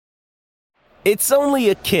It's only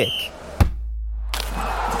a kick,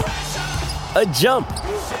 a jump,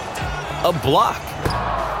 a block.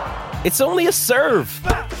 It's only a serve.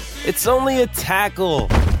 It's only a tackle,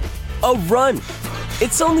 a run.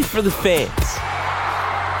 It's only for the fans.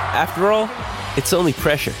 After all, it's only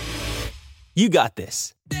pressure. You got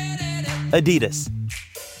this. Adidas.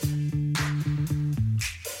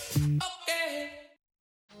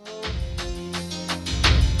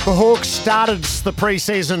 The Hawks started the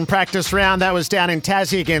pre-season practice round. That was down in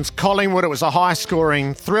Tassie against Collingwood. It was a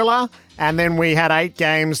high-scoring thriller. And then we had 8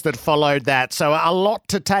 games that followed that. So a lot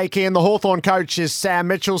to take in. The Hawthorn coach is Sam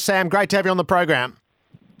Mitchell. Sam, great to have you on the program.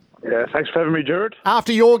 Yeah, thanks for having me, Jared.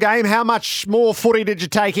 After your game, how much more footy did you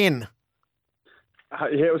take in?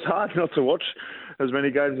 Yeah, it was hard not to watch as many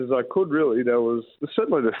games as I could, really. There was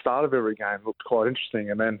certainly the start of every game looked quite interesting.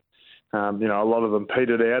 And then, a lot of them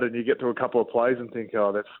petered out and you get to a couple of plays and think,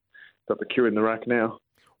 oh, that's got the queue in the rack now.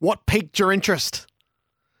 What piqued your interest?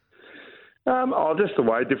 Just the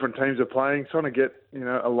way different teams are playing, trying to get,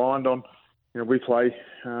 aligned on, we play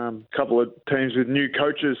a couple of teams with new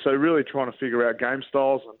coaches, so really trying to figure out game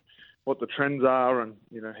styles and what the trends are and,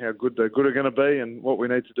 how good they're going to be and what we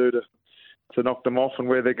need to do to knock them off and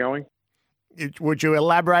where they're going. Would you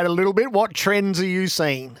elaborate a little bit? What trends are you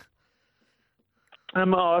seeing?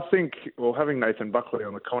 I think, having Nathan Buckley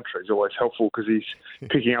on the contrary is always helpful because he's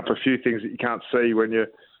picking up a few things that you can't see when you're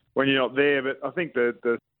not there. But I think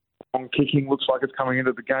the long kicking looks like it's coming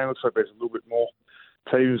into the game. Looks like there's a little bit more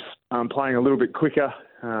teams playing a little bit quicker,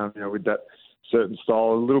 with that certain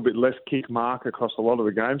style, a little bit less kick mark across a lot of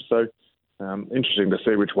the games. So interesting to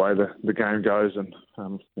see which way the game goes. And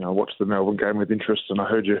I watched the Melbourne game with interest, and I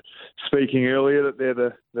heard you speaking earlier that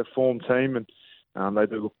they're the form team, and they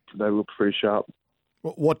look pretty sharp.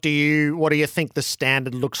 What do you think the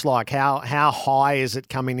standard looks like? How high is it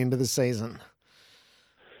coming into the season?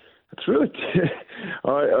 It's really.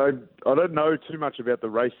 I don't know too much about the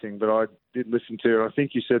racing, but I did listen to. I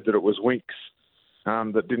think you said that it was Winks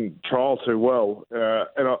that didn't trial too well,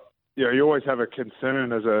 you always have a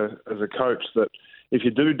concern as a coach that if you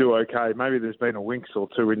do okay, maybe there's been a Winks or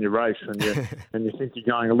two in your race, and you think you're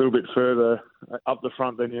going a little bit further up the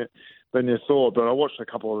front than you thought. But I watched a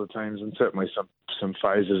couple of the teams, and certainly some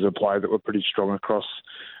phases of play that were pretty strong across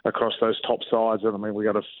those top sides. And I mean, we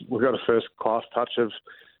got a first class touch of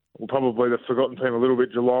probably the forgotten team a little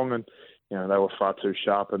bit, Geelong, and they were far too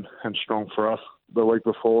sharp and strong for us the week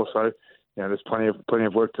before. So there's plenty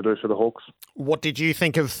of work to do for the Hawks. What did you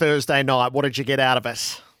think of Thursday night? What did you get out of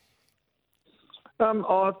it?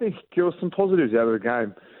 I think there were some positives out of the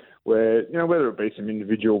game where, whether it be some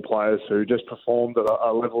individual players who just performed at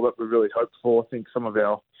a level that we really hoped for. I think some of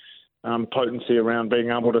our potency around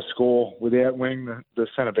being able to score without winning the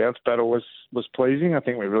centre bounce battle was pleasing. I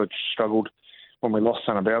think we really struggled when we lost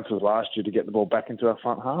centre bounces last year to get the ball back into our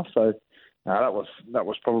front half. So that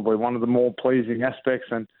was probably one of the more pleasing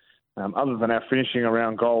aspects. And other than our finishing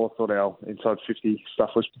around goal, I thought our inside 50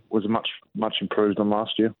 stuff was much improved than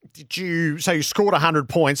last year. So you scored 100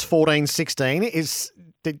 points, 14-16.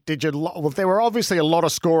 There were obviously a lot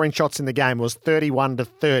of scoring shots in the game. It was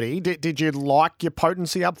 31-30. Did you like your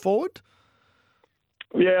potency up forward?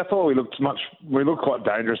 Yeah, I thought we looked quite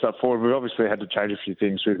dangerous up forward. We obviously had to change a few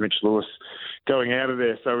things with Mitch Lewis going out of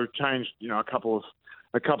there. So we've changed, a couple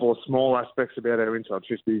of small aspects about our inside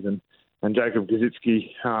 50s and Jacob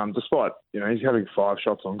Gazitsky, despite, he's having 5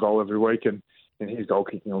 shots on goal every week and his goal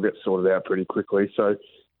kicking will get sorted out pretty quickly. So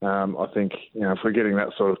I think, if we're getting that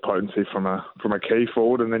sort of potency from a key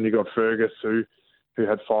forward, and then you got Fergus who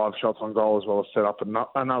had 5 shots on goal as well as set up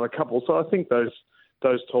another couple. So I think those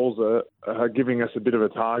tools are giving us a bit of a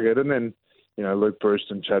target. And then, Luke Bruce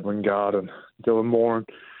and Chad Wingard and Dylan Moore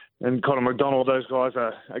and Connor McDonald, those guys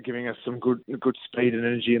are giving us some good speed and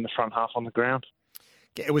energy in the front half on the ground.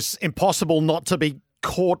 It was impossible not to be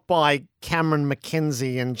caught by Cameron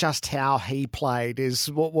McKenzie and just how he played.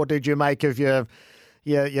 What did you make of your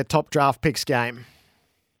top draft picks game?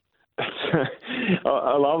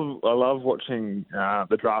 I love watching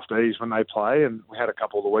the draftees when they play, and we had a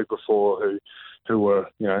couple the week before who were,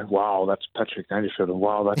 wow, that's Patrick Dangerfield, and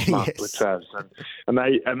wow, that's Mark Blitzavs. And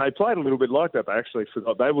they played a little bit like that. They actually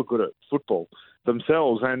forgot they were good at football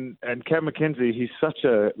themselves. And Cam McKenzie, he's such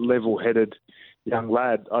a level-headed young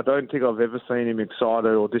lad. I don't think I've ever seen him excited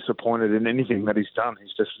or disappointed in anything that he's done.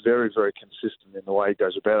 He's just very, very consistent in the way he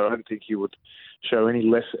goes about it. I don't think he would show any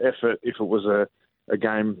less effort if it was a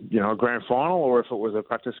game, a grand final, or if it was a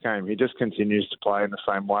practice game. He just continues to play in the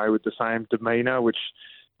same way with the same demeanour, which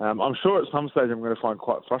I'm sure at some stage I'm going to find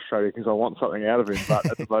quite frustrating because I want something out of him. But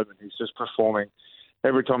at the moment, he's just performing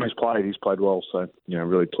every time he's played well. So,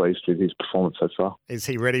 really pleased with his performance so far. Is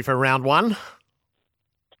he ready for round one?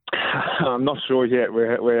 I'm not sure yet.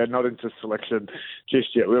 We're not into selection just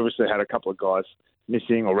yet. We obviously had a couple of guys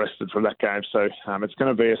missing or rested from that game, so it's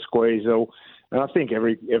going to be a squeeze. And I think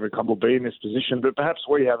every club will be in this position, but perhaps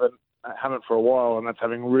we haven't for a while, and that's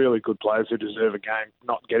having really good players who deserve a game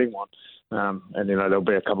not getting one. And there'll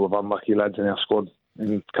be a couple of unlucky lads in our squad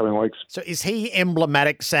in coming weeks. So is he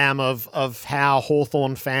emblematic, Sam, of how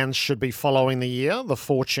Hawthorn fans should be following the year, the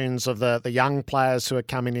fortunes of the young players who are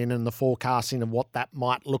coming in and the forecasting of what that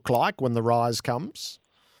might look like when the rise comes?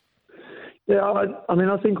 Yeah,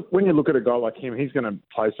 I think when you look at a guy like him, he's going to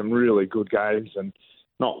play some really good games, and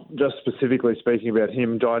not just specifically speaking about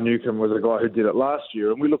him. Jai Newcombe was a guy who did it last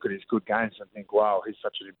year, and we look at his good games and think, wow, he's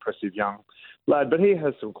such an impressive young lad. But he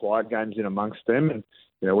has some quiet games in amongst them, and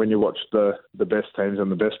when you watch the best teams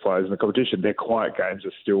and the best players in the competition, their quiet games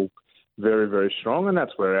are still very, very strong, and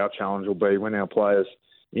that's where our challenge will be when our players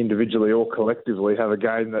individually or collectively have a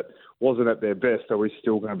game that wasn't at their best. Are we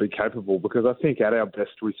still going to be capable? Because I think at our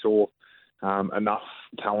best we saw enough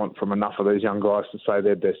talent from enough of these young guys to say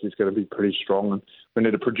their best is going to be pretty strong, and we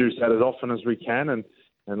need to produce that as often as we can and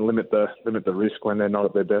limit the risk when they're not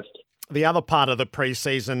at their best. The other part of the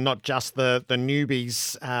pre-season, not just the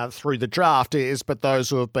newbies through the draft but those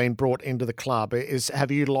who have been brought into the club. Have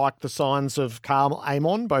you liked the signs of Karl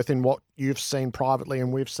Amon, both in what you've seen privately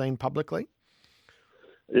and we've seen publicly?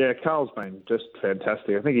 Yeah, Karl's been just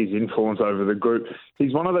fantastic. I think his influence over the group,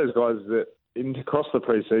 he's one of those guys that across the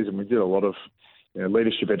pre-season we did a lot of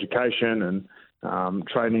leadership education and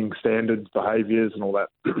training standards, behaviours and all that.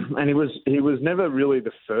 And he was never really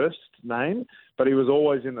the first name, but he was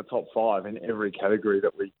always in the top 5 in every category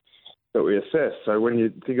that we assess. So when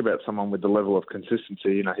you think about someone with the level of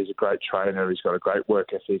consistency, he's a great trainer, he's got a great work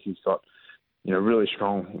ethic, he's got really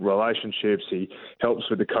strong relationships. He helps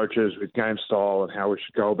with the coaches with game style and how we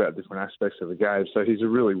should go about different aspects of the game. So he's a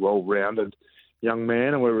really well-rounded young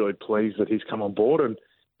man, and we're really pleased that he's come on board. And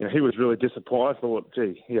he was really disappointed. I thought,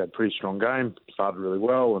 he had a pretty strong game, started really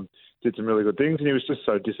well and did some really good things, and he was just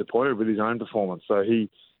so disappointed with his own performance. So he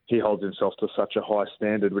holds himself to such a high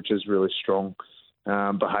standard, which is really strong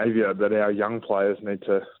behaviour that our young players need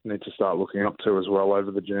to start looking up to as well over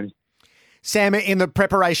the journey. Sam, in the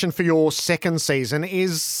preparation for your second season,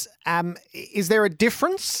 is there a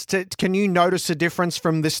difference? Can you notice a difference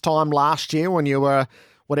from this time last year when you were,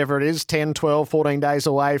 whatever it is, 10, 12, 14 days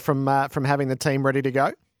away from having the team ready to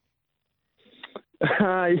go?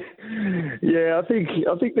 Yeah, I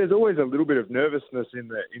think there's always a little bit of nervousness in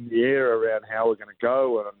the air around how we're going to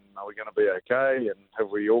go, and are we going to be okay, and have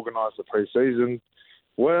we organised the pre-season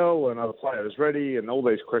well, and are the players ready, and all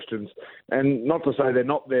these questions. And not to say they're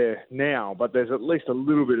not there now, but there's at least a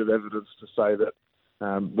little bit of evidence to say that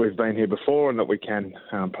we've been here before and that we can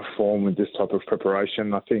perform with this type of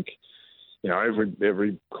preparation. I think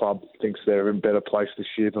every club thinks they're in a better place this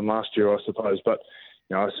year than last year, I suppose, but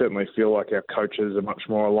I certainly feel like our coaches are much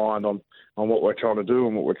more aligned on what we're trying to do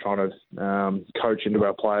and what we're trying to coach into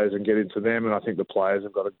our players and get into them. And I think the players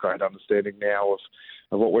have got a great understanding now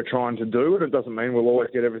of what we're trying to do. And it doesn't mean we'll always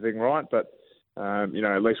get everything right, but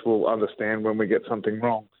at least we'll understand when we get something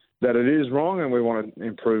wrong that it is wrong, and we want to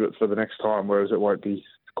improve it for the next time, whereas it won't be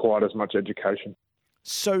quite as much education.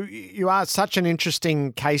 So you are such an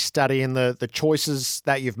interesting case study in the choices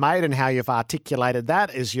that you've made and how you've articulated that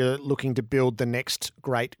as you're looking to build the next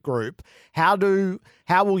great group. How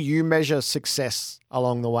will you measure success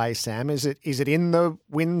along the way, Sam? Is it in the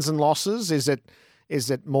wins and losses? Is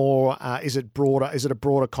it more? Is it broader? Is it a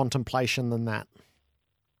broader contemplation than that?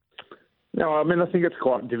 No, I think it's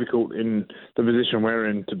quite difficult in the position we're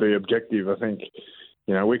in to be objective. I think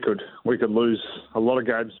we could lose a lot of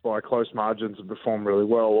games by close margins and perform really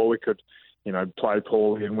well, or we could, play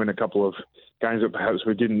poorly and win a couple of games that perhaps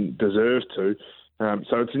we didn't deserve to.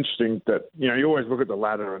 So it's interesting that, you always look at the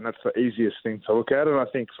ladder, and that's the easiest thing to look at. And I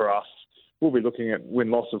think for us, we'll be looking at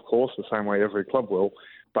win-loss, of course, the same way every club will,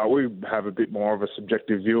 but we have a bit more of a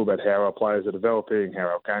subjective view about how our players are developing, how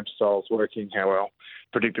our game style's working, how our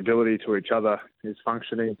predictability to each other is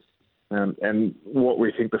functioning. And what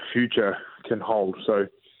we think the future can hold. So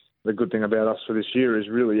the good thing about us for this year is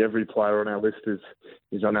really every player on our list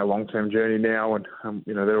is on our long-term journey now, and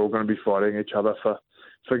they're all going to be fighting each other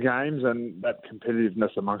for games, and that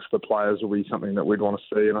competitiveness amongst the players will be something that we'd want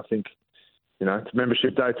to see. And I think it's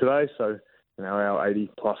membership day today, so our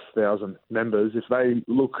 80,000+ members, if they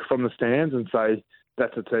look from the stands and say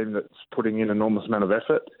that's a team that's putting in an enormous amount of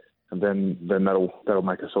effort, and then that'll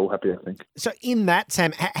make us all happy, I think. So in that,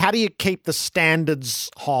 Sam, how do you keep the standards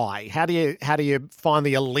high? How do you find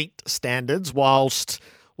the elite standards whilst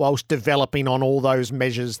whilst developing on all those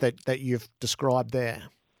measures that you've described there?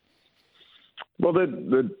 Well,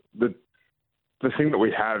 the thing that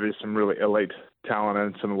we have is some really elite talent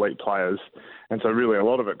and some elite players. And so really a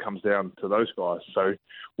lot of it comes down to those guys. So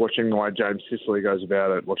watching the way James Sicily goes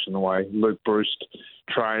about it, watching the way Luke Bruce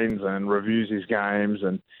trains and reviews his games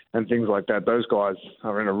and things like that, those guys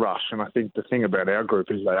are in a rush. And I think the thing about our group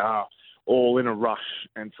is they are all in a rush.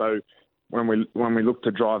 And so when we look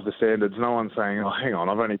to drive the standards, no one's saying, oh, hang on,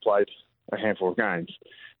 I've only played a handful of games.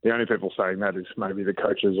 The only people saying that is maybe the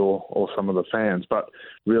coaches or some of the fans. But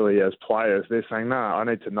really, as players, they're saying, no, I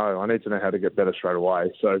need to know how to get better straight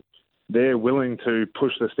away. So they're willing to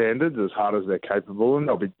push the standards as hard as they're capable. And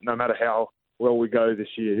they'll be, no matter how well we go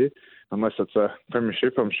this year, unless it's a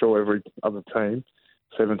premiership, I'm sure every other team,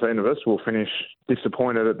 17 of us, will finish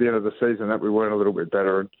disappointed at the end of the season that we weren't a little bit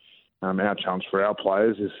better. And our challenge for our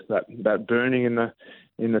players is that burning in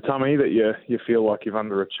the tummy that you feel like you've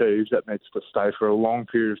underachieved, that needs to stay for a long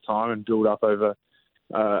period of time and build up over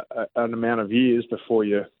an amount of years before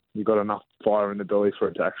you've got enough fire in the belly for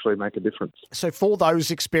it to actually make a difference. So for those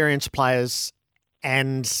experienced players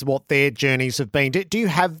and what their journeys have been, did you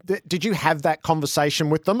have that conversation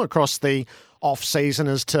with them across the off-season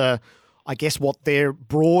as to, I guess, what their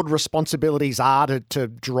broad responsibilities are to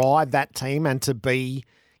drive that team and to be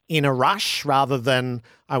in a rush rather than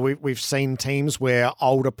we've seen teams where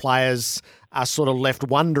older players are sort of left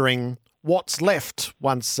wondering what's left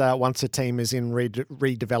once a team is in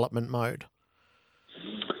redevelopment mode?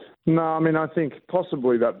 No, I mean, I think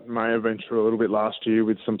possibly that may have been true a little bit last year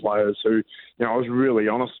with some players who, I was really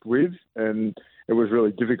honest with, and it was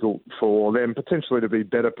really difficult for them potentially to be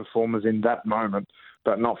better performers in that moment,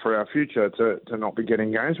 but not for our future to not be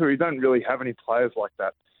getting games. But we don't really have any players like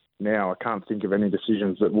that now. I can't think of any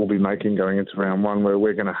decisions that we'll be making going into round one where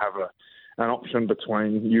we're going to have an option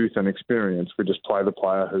between youth and experience. We just play the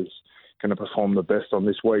player who's going to perform the best on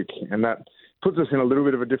this week, and that puts us in a little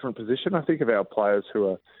bit of a different position. I think of our players who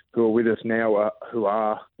are with us now, who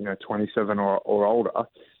are 27 or older.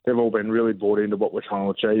 They've all been really bought into what we're trying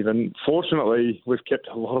to achieve, and fortunately, we've kept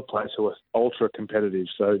a lot of players who are ultra competitive.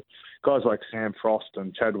 So guys like Sam Frost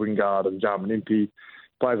and Chad Wingard and Jarman Impey,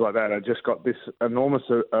 players like that have just got this enormous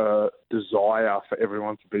desire for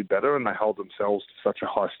everyone to be better, and they hold themselves to such a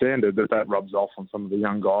high standard that rubs off on some of the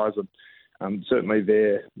young guys. And certainly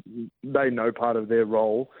they know part of their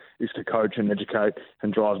role is to coach and educate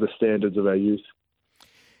and drive the standards of our youth.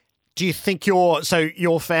 Do you think your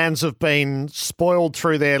fans have been spoiled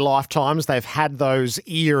through their lifetimes? They've had those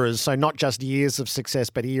eras, so not just years of success,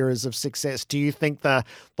 but eras of success. Do you think the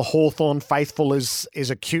Hawthorn faithful is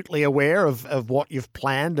acutely aware of what you've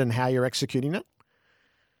planned and how you're executing it?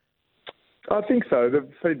 I think so. The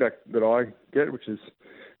feedback that I get, which is,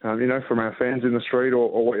 from our fans in the street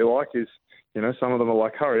or what you like, is, some of them are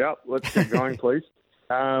like, hurry up, let's get going, please.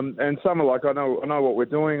 And some are like, I know what we're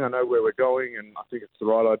doing, I know where we're going, and I think it's the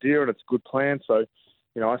right idea and it's a good plan. So,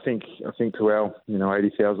 I think to our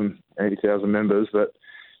 80,000 members that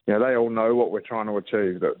they all know what we're trying to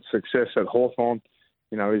achieve. That success at Hawthorn,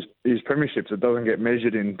 is premierships. It doesn't get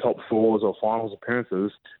measured in top fours or finals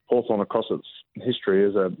appearances. Hawthorn across its history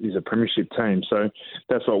is a premiership team. So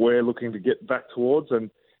that's what we're looking to get back towards.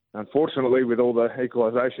 And unfortunately, with all the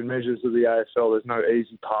equalisation measures of the AFL, there's no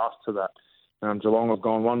easy path to that. Geelong have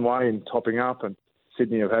gone one way in topping up, and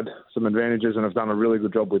Sydney have had some advantages and have done a really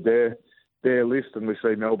good job with their list. And we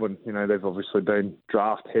see Melbourne, they've obviously been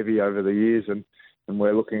draft heavy over the years, and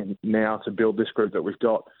we're looking now to build this group that we've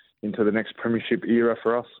got into the next premiership era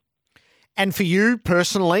for us. And for you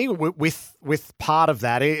personally, with part of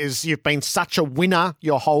that is you've been such a winner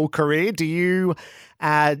your whole career. Do you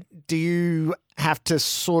have to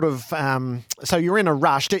sort of so you're in a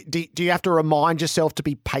rush? Do you have to remind yourself to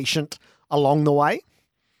be patient along the way?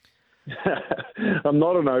 I'm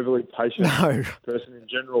not an overly patient person in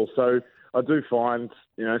general, so I do find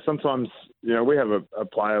sometimes we have a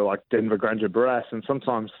player like Denver Granger Barras, and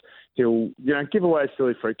sometimes he'll give away a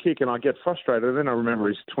silly free kick, and I get frustrated. And then I remember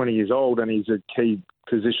he's 20 years old and he's a key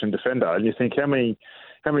position defender, and you think how many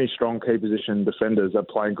strong key position defenders are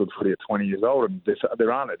playing good footy at 20 years old, and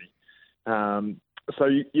there aren't any. So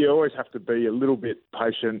you always have to be a little bit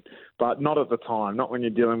patient, but not at the time, not when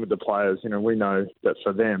you're dealing with the players. We know that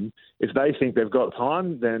for them, if they think they've got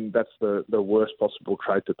time, then that's the worst possible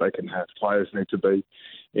trait that they can have. Players need to be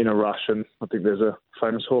in a rush, and I think there's a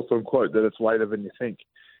famous Hawthorn quote that it's later than you think,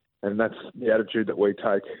 and that's the attitude that we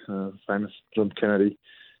take, famous John Kennedy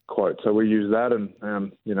quote. So we use that, and,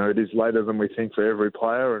 it is later than we think for every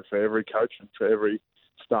player and for every coach and for every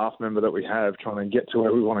staff member that we have, trying to get to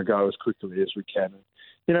where we want to go as quickly as we can.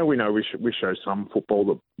 We know we show some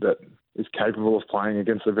football that is capable of playing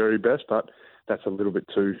against the very best, but that's a little bit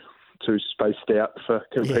too spaced out for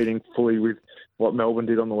competing fully with what Melbourne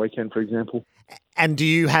did on the weekend, for example. And do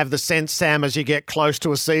you have the sense, Sam, as you get close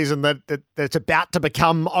to a season that it's about to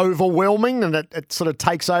become overwhelming and it sort of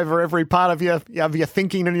takes over every part of your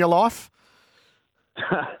thinking in your life?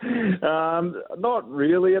 Not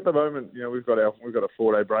really at the moment. We've got a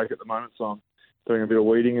 4-day break at the moment, so I'm doing a bit of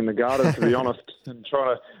weeding in the garden, to be honest, and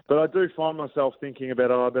but I do find myself thinking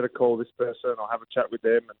about, I better call this person, I'll have a chat with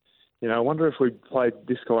them, and I wonder if we played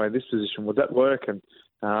this guy in this position, would that work? And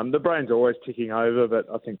the brain's always ticking over, but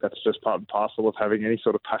I think that's just part and parcel of having any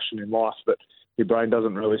sort of passion in life, that your brain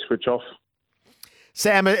doesn't really switch off.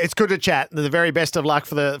 Sam, it's good to chat. The very best of luck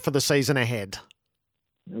for the season ahead.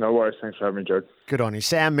 No worries. Thanks for having me, Joe. Good on you.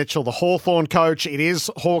 Sam Mitchell, the Hawthorn coach. It is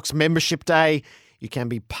Hawks Membership Day. You can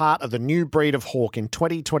be part of the new breed of Hawk in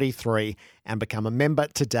 2023 and become a member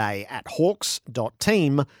today at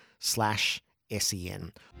hawks.team/SEN.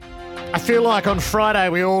 I feel like on Friday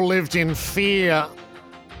we all lived in fear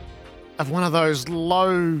of one of those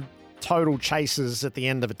low total chases at the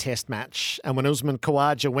end of a test match. And when Usman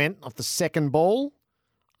Khawaja went off the second ball,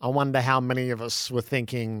 I wonder how many of us were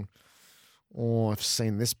thinking, I've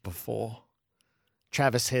seen this before.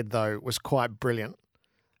 Travis Head, though, was quite brilliant.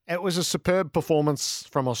 It was a superb performance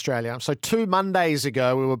from Australia. So 2 Mondays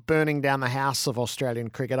ago, we were burning down the house of Australian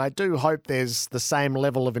cricket. I do hope there's the same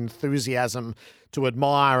level of enthusiasm to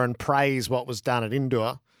admire and praise what was done at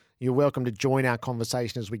Indore. You're welcome to join our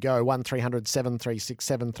conversation as we go. 1300 736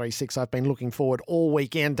 736. I've been looking forward all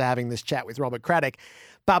weekend to having this chat with Robert Craddock.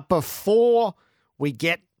 But before we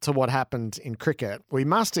get to what happened in cricket, we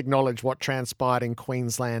must acknowledge what transpired in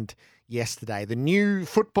Queensland yesterday. The new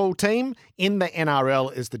football team in the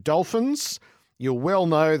NRL is the Dolphins. You'll well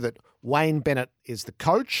know that Wayne Bennett is the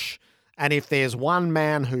coach. And if there's one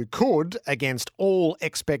man who could, against all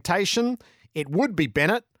expectation, it would be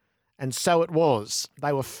Bennett. And so it was.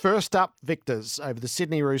 They were first up victors over the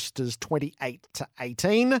Sydney Roosters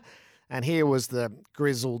 28-18. And here was the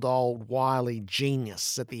grizzled old wily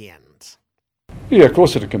genius at the end. Yeah, of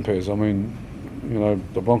course it compares. I mean,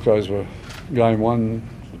 the Broncos were game one,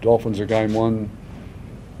 the Dolphins are game one.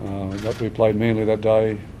 That we played Manly that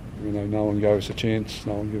day. No one gave us a chance.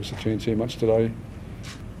 No one gives us a chance here much today.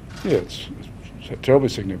 Yeah, it's terribly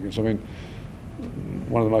significant. I mean,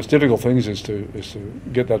 one of the most difficult things is to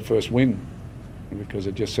get that first win, because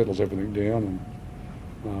it just settles everything down.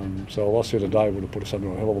 And so a loss here today would have put us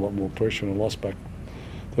under a hell of a lot more pressure, and a loss back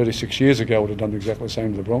 36 years ago would have done exactly the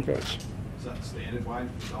same to the Broncos. Is that the standard, Wayne,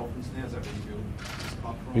 for the Dolphins now? Is that what you feel?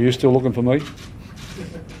 Are you still looking for me?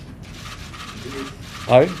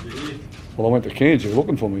 Hey? Well, I went to Cairns. You were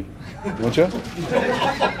looking for me, weren't you?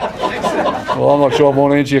 Well, I'm not sure I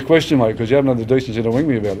want to answer your question, mate, because you haven't had the decency to ring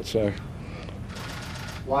me about it. So.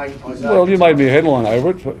 Well, you made me a headline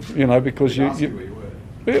over it, because you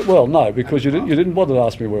well, no, because you didn't bother to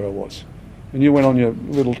ask me where I was, and you went on your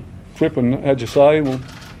little trip and had your say. Well,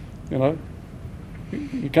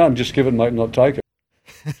 you can't just give it, mate, and not take it.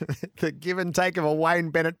 The give and take of a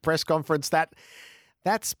Wayne Bennett press conference,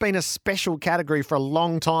 that's been a special category for a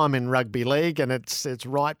long time in rugby league, and it's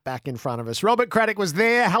right back in front of us. Robert Craddock was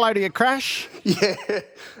there. Hello to you, Crash. Yeah.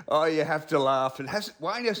 Oh, you have to laugh.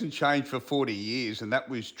 Wayne hasn't changed for 40 years, and that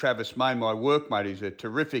was Travis Mayne, my workmate, who's a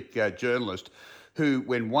terrific journalist, who,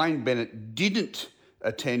 when Wayne Bennett didn't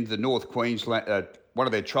attend the North Queensland, one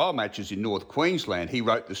of their trial matches in North Queensland, he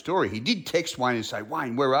wrote the story. He did text Wayne and say,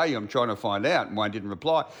 Wayne, where are you? I'm trying to find out. And Wayne didn't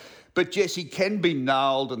reply. But Jesse can be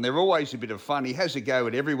nailed, and they're always a bit of fun. He has a go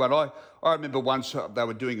at everyone. I remember once they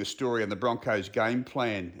were doing a story on the Broncos game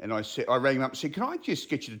plan, and I rang him up and said, "Can I just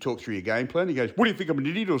get you to talk through your game plan?" He goes, "What do you think, I'm an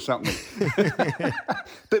idiot or something?"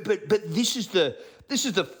 but this is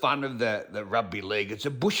the fun of the rugby league. It's a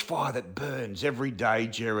bushfire that burns every day,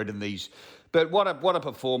 Jared, and these. But what a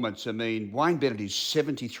performance! I mean, Wayne Bennett is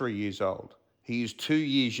 73 years old. He is 2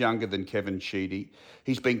 years younger than Kevin Sheedy.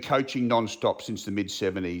 He's been coaching non-stop since the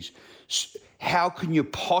mid-70s. How can you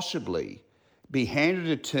possibly be handed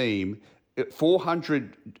a team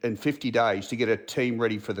 450 days to get a team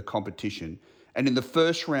ready for the competition, and in the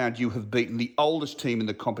first round you have beaten the oldest team in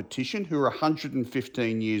the competition, who are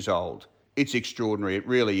 115 years old? It's extraordinary. It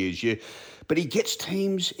really is. But he gets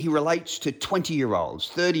teams, he relates to 20-year-olds,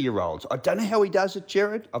 30-year-olds. I don't know how he does it,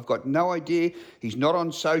 Jared. I've got no idea. He's not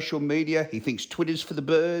on social media. He thinks Twitter's for the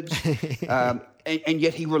birds. And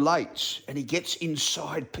yet he relates, and he gets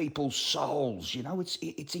inside people's souls.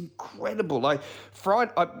 It's incredible. I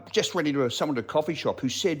just ran into someone at a coffee shop who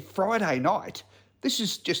said Friday night, this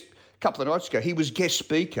is just a couple of nights ago, he was guest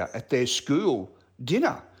speaker at their school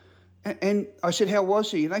dinner. And I said, how was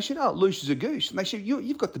he? And they said, oh, loose as a goose. And they said,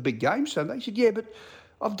 you've got the big game Sunday. He said, yeah, but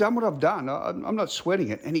I've done what I've done. I'm not sweating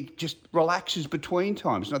it. And he just relaxes between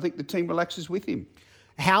times. And I think the team relaxes with him.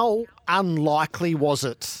 How unlikely was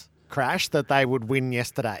it, Crash, that they would win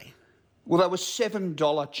yesterday? Well, they were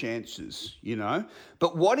 $7 chances,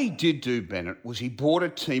 But what he did do, Bennett, was he brought a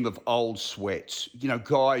team of old sweats,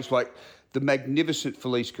 guys like the magnificent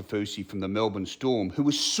Felice Kaufusi from the Melbourne Storm, who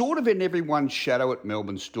was sort of in everyone's shadow at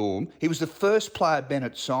Melbourne Storm. He was the first player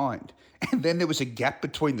Bennett signed. And then there was a gap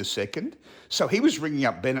between the second. So he was ringing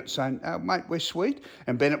up Bennett saying, oh, mate, we're sweet.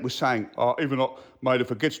 And Bennett was saying, mate,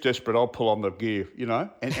 if it gets desperate, I'll pull on the gear,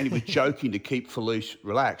 And he was joking to keep Felice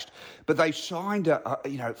relaxed. But they signed,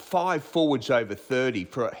 5 forwards over 30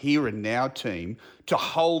 for a here and now team to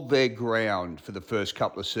hold their ground for the first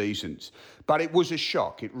couple of seasons. But it was a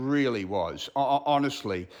shock. It really was,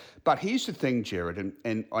 honestly. But here's the thing, Jared,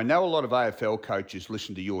 and I know a lot of AFL coaches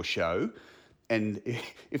listen to your show. And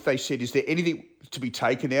if they said, is there anything to be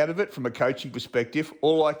taken out of it from a coaching perspective?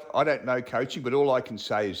 I don't know coaching, but all I can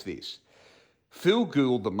say is this. Phil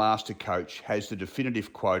Gould, the master coach, has the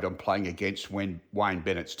definitive quote on playing against Wayne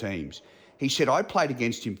Bennett's teams. He said, I played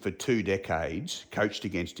against him for 2 decades, coached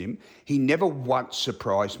against him. He never once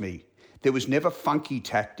surprised me. There was never funky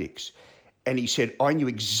tactics. And he said, I knew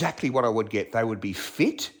exactly what I would get. They would be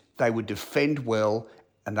fit, they would defend well,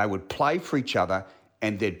 and they would play for each other,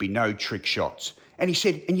 and there'd be no trick shots. And he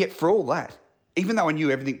said, and yet for all that, even though I knew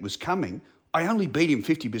everything was coming, I only beat him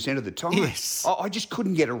 50% of the time. Yes. I just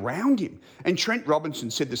couldn't get around him. And Trent Robinson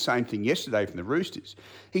said the same thing yesterday from the Roosters.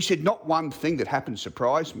 He said, not one thing that happened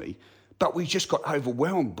surprised me, but we just got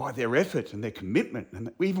overwhelmed by their effort and their commitment.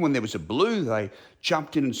 And even when there was a blue, they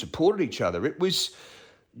jumped in and supported each other. It was,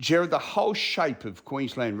 Jared, the whole shape of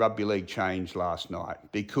Queensland Rugby League changed last night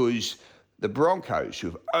because the Broncos, who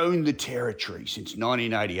have owned the territory since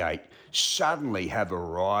 1988, suddenly have a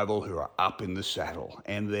rival who are up in the saddle,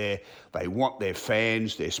 and they want their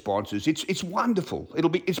fans, their sponsors. It's wonderful.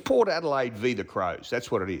 It's Port Adelaide v the Crows. That's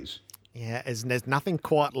what it is. Yeah, there's nothing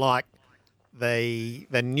quite like the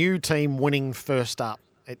new team winning first up.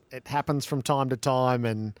 It happens from time to time,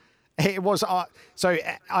 and it was so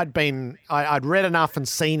I'd read enough and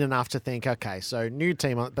seen enough to think, okay, so new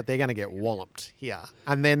team, but they're going to get walloped here.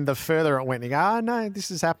 And then the further it went, you go, oh no,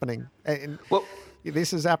 this is happening.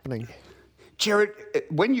 This is happening. Jared,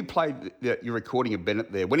 when you played your recording of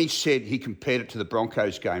Bennett there, when he said he compared it to the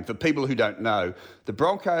Broncos game, for people who don't know, the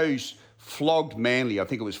Broncos flogged Manly, I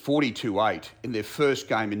think it was 42-8 in their first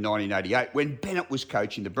game in 1988 when Bennett was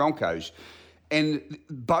coaching the Broncos. And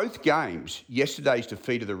both games, yesterday's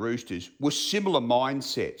defeat of the Roosters, were similar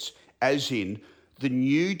mindsets, as in the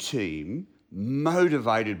new team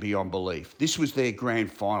motivated beyond belief. This was their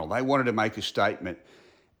grand final. They wanted to make a statement.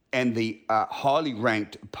 And the highly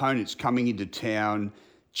ranked opponents coming into town,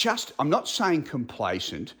 I'm not saying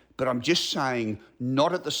complacent, but I'm just saying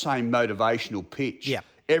not at the same motivational pitch. Yeah.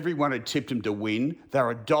 Everyone had tipped them to win. They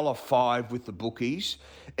were $1.05 with the bookies,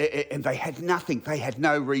 and they had nothing. They had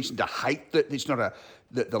no reason to hate that. It's not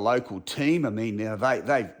the local team. I mean,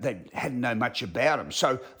 they hadn't know much about them,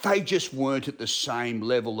 so they just weren't at the same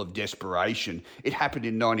level of desperation. It happened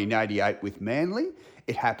in 1988 with Manly.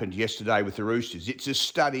 It happened yesterday with the Roosters. It's a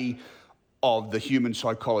study of the human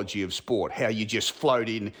psychology of sport, how you just float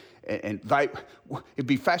in. And it'd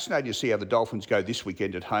be fascinating to see how the Dolphins go this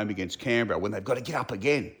weekend at home against Canberra when they've got to get up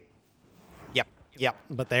again. Yep.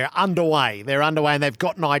 But they're underway. And they've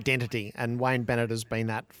got an identity. And Wayne Bennett has been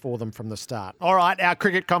that for them from the start. All right, our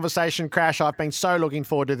cricket conversation, Crash. I've been so looking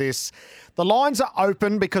forward to this. The lines are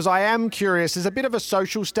open because I am curious. There's a bit of a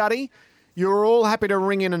social study. You were all happy to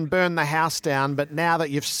ring in and burn the house down, but now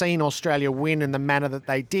that you've seen Australia win in the manner that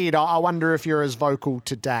they did, I wonder if you're as vocal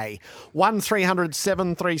today. 1300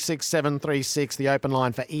 736 736, the open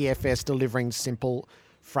line for EFS, delivering simple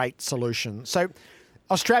freight solutions. So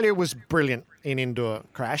Australia was brilliant in indoor,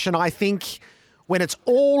 Crash, and I think when it's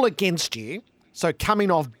all against you, so coming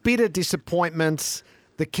off bitter disappointments,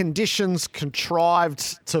 the conditions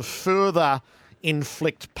contrived to further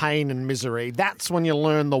inflict pain and misery, that's when you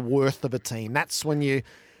learn the worth of a team. That's when you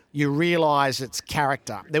realise its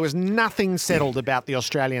character. There was nothing settled about the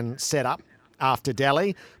Australian setup after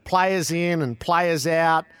Delhi. Players in and players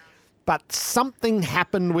out. But something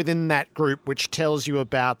happened within that group which tells you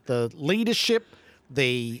about the leadership,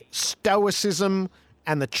 the stoicism,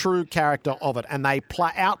 and the true character of it. And they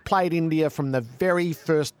outplayed India from the very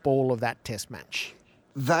first ball of that test match.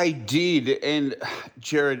 They did, and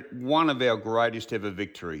Jared, one of our greatest ever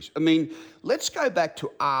victories. I mean, let's go back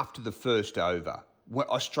to after the first over, when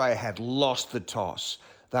Australia had lost the toss.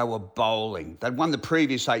 They were bowling. They'd won the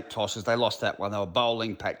previous 8 tosses. They lost that one. They were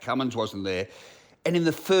bowling. Pat Cummins wasn't there. And in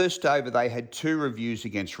the first over, they had 2 reviews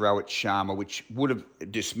against Rohit Sharma, which would have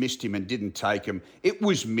dismissed him and didn't take him. It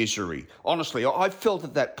was misery. Honestly, I felt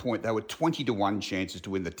at that point they were 20-1 chances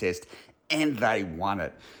to win the test, and they won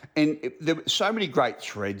it. And there were so many great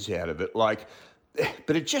threads out of it.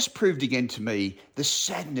 But it just proved again to me the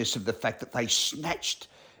sadness of the fact that they snatched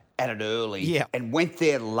at it early and went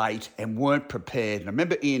there late and weren't prepared. And I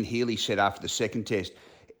remember Ian Healy said after the second test,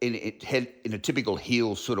 in a typical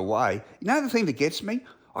heel sort of way, you know the thing that gets me?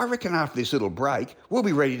 I reckon after this little break, we'll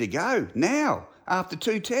be ready to go now, after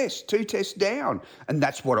 2 tests down. And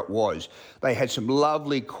that's what it was. They had some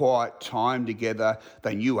lovely, quiet time together.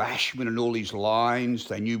 They knew Ashwin and all his lines.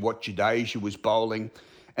 They knew what Jadeja was bowling.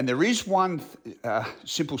 And there is one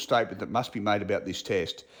simple statement that must be made about this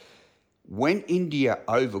test. When India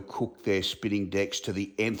overcook their spinning decks to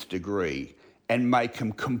the nth degree and make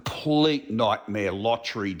them complete nightmare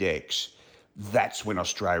lottery decks, that's when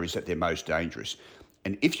Australia is at their most dangerous.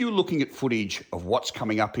 And if you're looking at footage of what's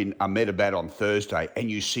coming up in Ahmedabad on Thursday and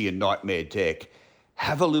you see a nightmare deck,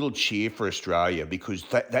 have a little cheer for Australia, because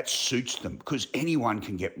that suits them, because anyone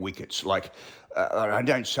can get wickets. I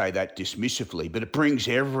don't say that dismissively, but it brings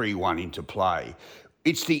everyone into play.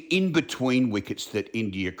 It's the in-between wickets that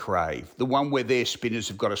India crave, the one where their spinners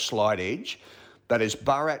have got a slight edge. But as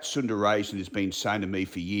Bharat Sundaresan has been saying to me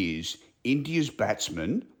for years, India's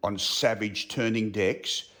batsmen on savage turning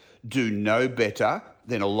decks do no better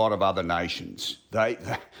than a lot of other nations.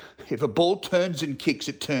 If a ball turns and kicks,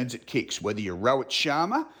 it turns, it kicks, whether you're Rohit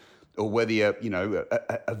Sharma or whether you're,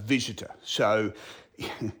 a visitor. So,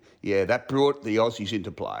 yeah, that brought the Aussies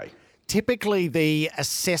into play. Typically, the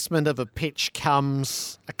assessment of a pitch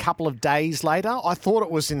comes a couple of days later. I thought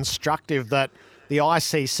it was instructive that the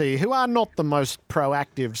ICC, who are not the most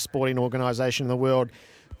proactive sporting organisation in the world,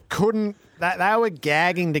 they were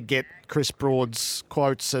gagging to get Chris Broad's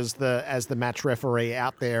quotes as the match referee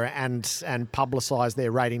out there and publicise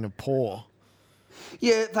their rating of poor.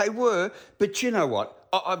 Yeah, they were. But you know what?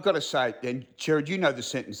 I've got to say, and Jared, you know the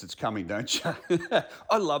sentence that's coming, don't you?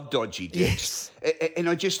 I love dodgy decks. Yes. And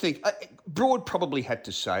I just think Broad probably had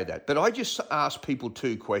to say that. But I just ask people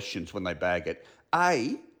 2 questions when they bag it.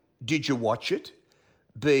 A, did you watch it?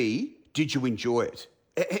 B, did you enjoy it?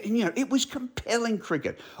 And, it was compelling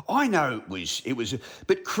cricket. I know it was,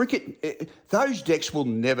 but cricket, those decks will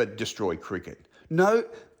never destroy cricket. No,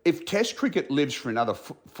 if Test cricket lives for another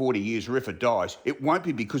 40 years, or if it dies, it won't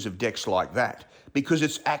be because of decks like that, because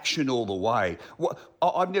it's action all the way.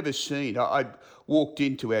 I've never seen, I walked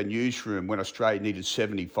into our newsroom when Australia needed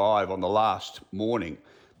 75 on the last morning,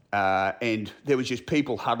 and there was just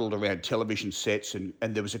people huddled around television sets, and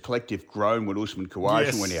there was a collective groan when Usman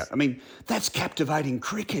Khawaja went out. I mean, that's captivating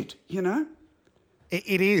cricket,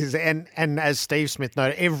 It is, and as Steve Smith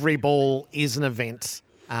noted, every ball is an event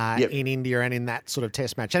in India and in that sort of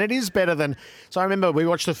test match. And it is better than... So I remember we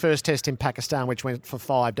watched the first test in Pakistan, which went for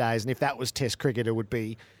 5 days, and if that was test cricket, it would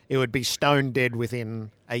be stone dead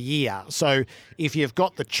within a year. So if you've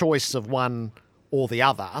got the choice of one or the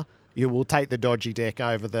other, you will take the dodgy deck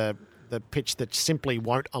over the pitch that simply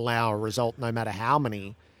won't allow a result no matter how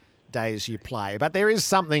many days you play. But there is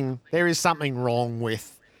something wrong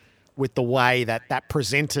with the way that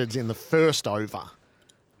presented in the first over.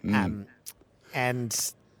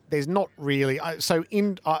 And there's not really... So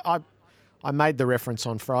I made the reference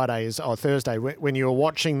on Thursday, when you were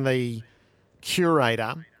watching the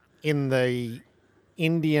curator in the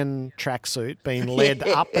Indian tracksuit being led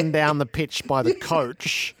up and down the pitch by the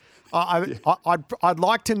coach... I'd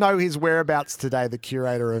like to know his whereabouts today, the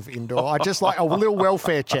curator of indoor. I'd just like a little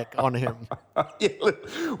welfare check on him. Yeah,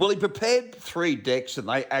 well, he prepared 3 decks and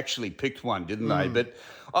they actually picked one, didn't they? But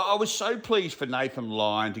I was so pleased for Nathan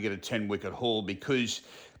Lyon to get a 10-wicket haul because,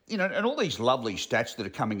 and all these lovely stats that are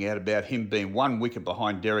coming out about him being 1 wicket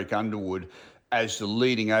behind Derek Underwood as the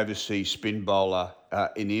leading overseas spin bowler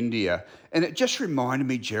in India. And it just reminded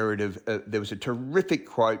me, Jared, of there was a terrific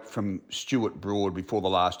quote from Stuart Broad before the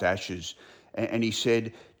last Ashes. And he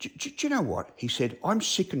said, do you know what? He said, I'm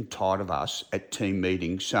sick and tired of us at team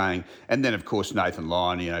meetings saying, and then, of course, Nathan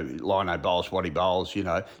Lyon, Lino bowls what he bowls,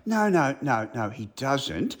 No, he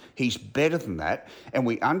doesn't. He's better than that. And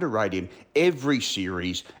we underrate him every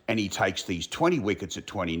series, and he takes these 20 wickets at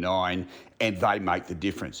 29, and they make the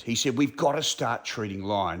difference. He said, we've got to start treating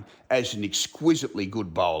Lyon as an exquisitely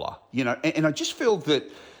good bowler, and I just feel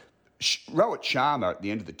that Rohit Sharma at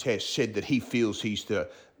the end of the test said that he feels he's the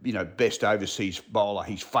best overseas bowler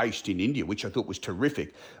he's faced in India, which I thought was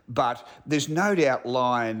terrific. But there's no doubt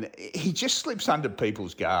Lyon, he just slips under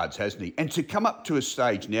people's guards, hasn't he? And to come up to a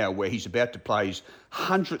stage now where he's about to play his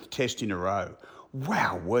 100th test in a row,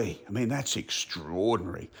 wowee. I mean, that's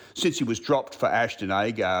extraordinary. Since he was dropped for Ashton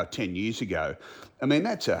Agar 10 years ago, I mean,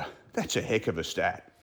 that's a heck of a stat.